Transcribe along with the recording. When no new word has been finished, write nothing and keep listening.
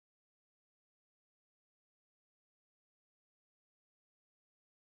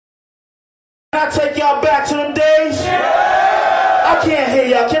I take y'all back to them days? I can't hear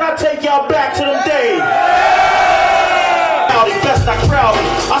y'all. Can I take y'all back to them days? Best I crowd it.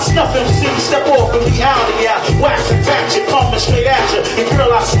 I snuff MC, step off and be out of here. Wax and catch you, coming straight at you. And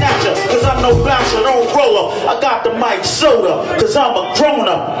girl, I snatch you, cause I'm no bouncer, don't roller. I got the mic soda, cause I'm a grown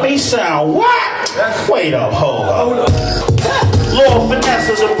up. Me sound what? Wait up, hold up. Lord Finesse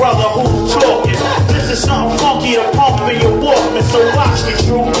is a brother who's talking. This is something funky to pump in your Walkman. So watch me,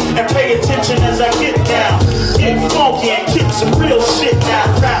 true, and pay attention as I get down. Get funky and kick some real shit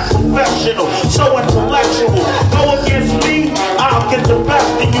now. Rap professional, so intellectual. Go against me, I'll get the best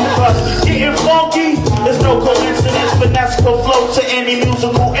of you. Cause getting funky is no coincidence. Finesse can flow to any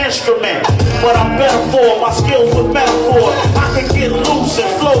musical instrument. But I'm better for my skills with metaphors. I can get loose and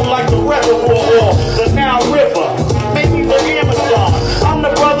flow like the reservoir or the Nile River. Maybe the Amazon. I'm the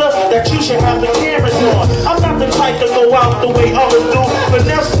brother that you should have the cameras on. I'm not the type to go out the way others do.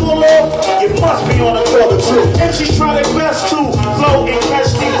 Finesse full off, you must be on a color too. And she's trying their best to flow and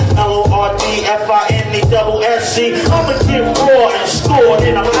catch the LORDFINESSC. I'ma get raw and score,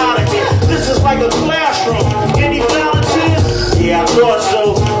 and I'm out of here. This is like a classroom. Any volunteers? Yeah, I thought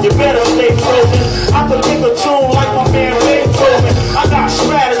so. You better stay frozen. I can pick a tune like my man Beethoven. I got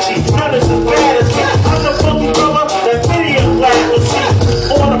strategy, none is as bad as me. I'm the funky brother that video glad to see.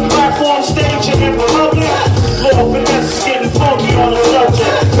 On the platform stage and in public, Lord Finesse is getting funky on the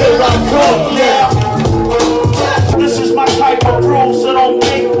subject. Here I come, yeah. This is my type of groove, so don't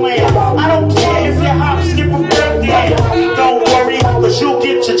make plans. I don't care if you're hop, skip a birthday. Don't worry, cause you'll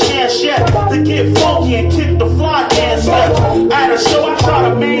get your chance yet to get funky and kick the fly dance steps. At a show, I try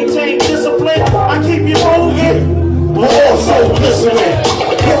to maintain discipline. I keep you moving, but also listening.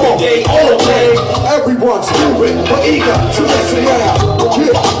 Come on, all day, everyone's moving, but eager to listen now.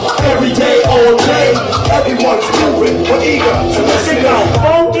 Yeah. Every day, all day, everyone's moving, but eager to listen now.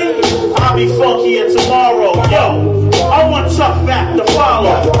 Funky, I'll be funkier tomorrow. Yo, I want tough back to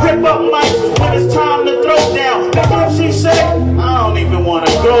follow. Rip up mics when it's time to throw down. Make MC say, I don't even want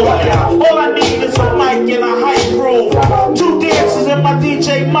to go now. All I need is a mic and a hype groove. 2 dances in my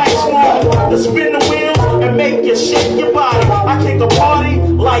DJ Mike's room to spin the wheels and make you shake your body. I kick a party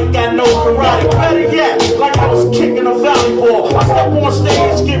like I know karate. Better yet, like I was kicking a volleyball. I step on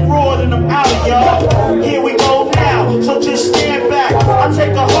stage, get raw, and I'm out of y'all. Here we go now, so just stand back. I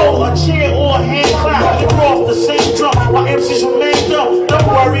take a hold, a chair, or a hand clap. Get off the same drum. My MCs remain dumb. Don't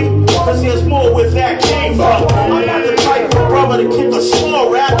worry, cause there's more where that came from. I'm not the type of brother to kick a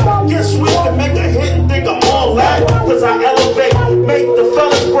slow rap. Get sweet and make a hit and think I'm all that. Cause I elevate, make the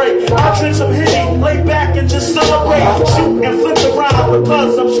fellas break. I drink some Henny, lay back and just celebrate. Shoot and flip around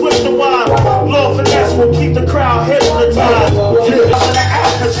because I'm swift and wild. Lord Finesse will keep the crowd hypnotized. I'm in the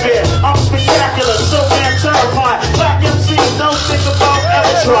atmosphere, I'm spectacular, so damn terrified. Black MCs don't think about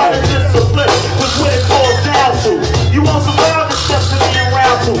ever trying to discipline. Cause what it boils down to, you won't survive the steps to being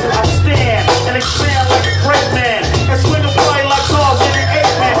round to. I stand and expand like a great man, and swing and play like cars in an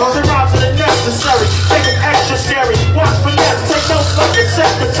 8-man. The rhymes are necessary, make them extra scary. Watch Finesse, take notes like a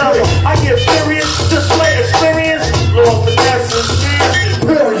secretary. I get furious, display experience. Lord Finesse is nasty.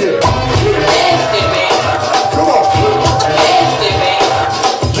 Period. Nasty, man. Come on. Nasty, man.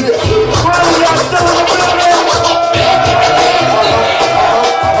 Yeah. Finally, y'all still in the building.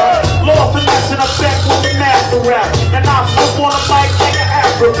 Lord Finesse in effect with the master rap. And I flip on the mic like an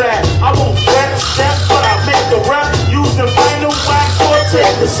acrobat. I won't step, but I make the rap. Use the vinyl wax or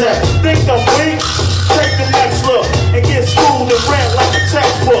take the set. Think I'm weak? Take the next look and get schooled and read like a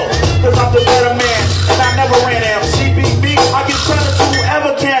textbook. Cause I'm the better man, and I never ran MCBB. I get credit to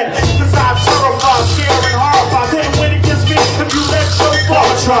whoever can. Cause I terrify, scare, and horrify. Couldn't win against me if you let your bar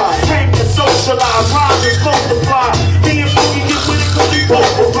try. Hang and socialize, rhymes is multiply. Me and Boogie get with it cause we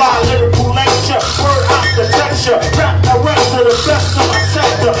both will fly. Lyrical lecture, word architecture. Rap direct to the best of my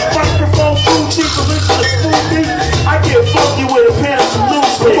sector. Microphone food, cheap, release to the smoothie. I get funky with a pen and some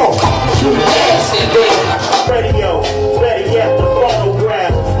loose leaf. Come on. Radio, better yet, the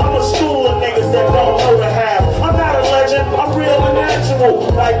phonograph. I'm a school of niggas that don't know the half. I'm not a legend, I'm real and natural.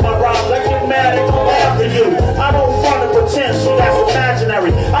 Like my rhymes, I get mad and come after you. I don't front and pretend, so that's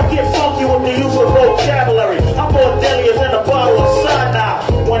imaginary. I get funky with the use of vocabulary. I'm more deadlier than a bottle of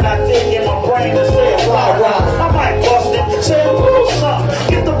cyanide. When I dig in my brain and say a rah-rah, I might bust it, say a little something.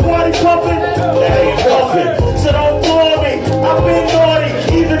 Get the party pumping, that ain't nothing. So don't bore me, I've been naughty.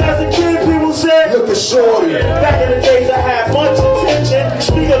 Even as a kid, people say, look at shorty. Back in the days I had much attention.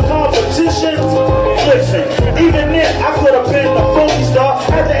 Speak of competition, listen. Even then, I could have been a funky star.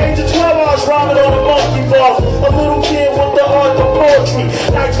 At the age of 12, I was rhyming on the monkey bars. A little kid with the art of poetry.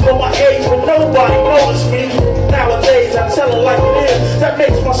 Nights for my age, but nobody noticed me. Nowadays, I tell it like it is. That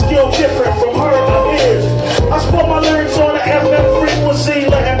makes my skill different from her.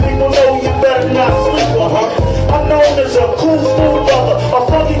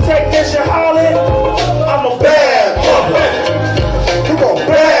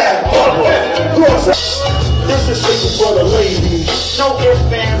 if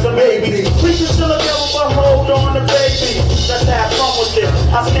fans or maybe. We can still together, but hold on to baby. Let's have fun with it.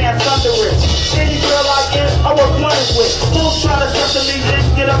 I stand thunder it. Any girl I get, I work money with. Most try to set the lead in,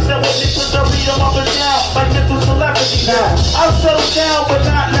 get upset with me, cause I beat them up and down like mental celebrity now. I'll settle down, but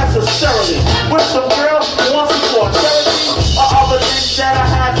not necessarily. With some girl who wants me for charity, or other things that I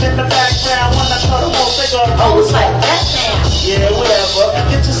have in the background. When I cut them off, they go, oh, it's like that now. Yeah, whatever.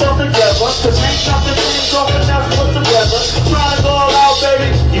 Get yourself together, cause ain't nothing changed off and that's what's the weather. Trying to go all out, baby,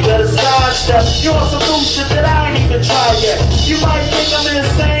 you better sidestep. You're on some new shit that I ain't even tried yet. You might think I'm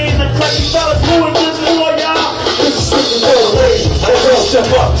insane, the crazy fellas doing this for y'all. This is sticking for the lady, and girl step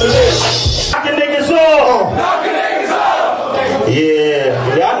up to this. Knocking niggas off. Knocking niggas off.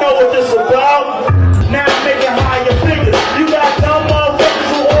 Yeah, I know what this about. Now I'm making higher figures. You got dumb motherfuckers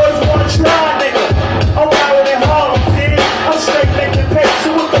who always wanna try, nigga. I'm out in Harlem, kid. I'm straight making pace.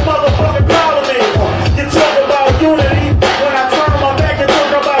 So what the motherfucking problem is? You talk about unity when I turn my back and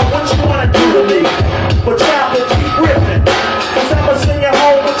talk about what you wanna do to me. But y'all can keep ripping, cause I'ma send you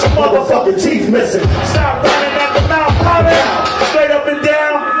home with your motherfucking teeth missing. Stop running at the mouth, pop out. Straight up and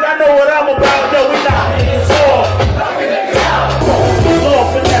down, I know what I'm about. No, we not. It's all. Lord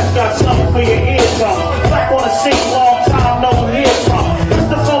Finesse got something for your eardrum. Black on the scene, long time, no one hears from. It's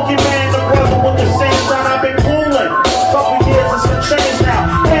the funky man, the brother with the same sound I've been cooling. Couple years and some change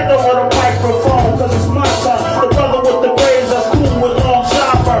now. Hand over the microphone, cause it's my turn. The brother with the braids that's cool with long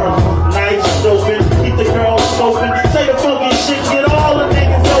sideburns. Nice open, keep the girls open. Say the funky shit, get all the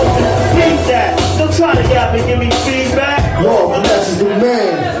niggas open. Beat that, don't try to yap and give me feedback. Lord Finesse is the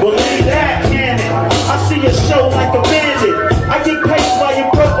man. Believe that, can it? I see a show like a bandit. I get paid while you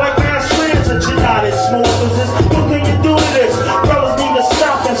broke like mass transit. You're not as smooth as this. What can you do to this? Brothers need to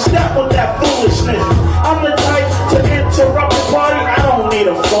stop and step with that foolishness. I'm the type to interrupt the party. I don't need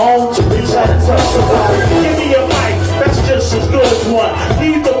a phone to reach out and touch somebody. Give me a mic, that's just as good as one.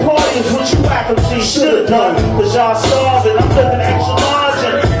 Leave the party is what you faculty should've done. Cause y'all starving, I'm living extra large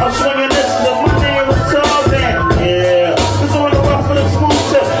and I'm swinging this as if my name was Tarzan. Yeah, it's on the rough for the smooth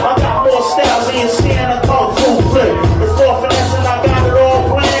tip. I got more styles than you see in a kung fu flip. It's Lord Finesse and I got it all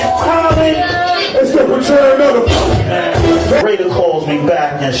planned. Holly, It's the return of the funky man. Raider calls me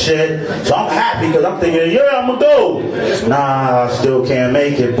back and shit, so I'm happy because I'm thinking, yeah, I'm gonna go. Nah, I still can't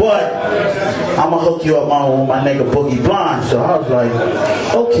make it, but I'm gonna hook you up with my nigga Boogie Blind. So I was like,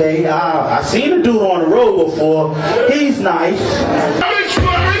 okay, I seen a dude on the road before. He's nice.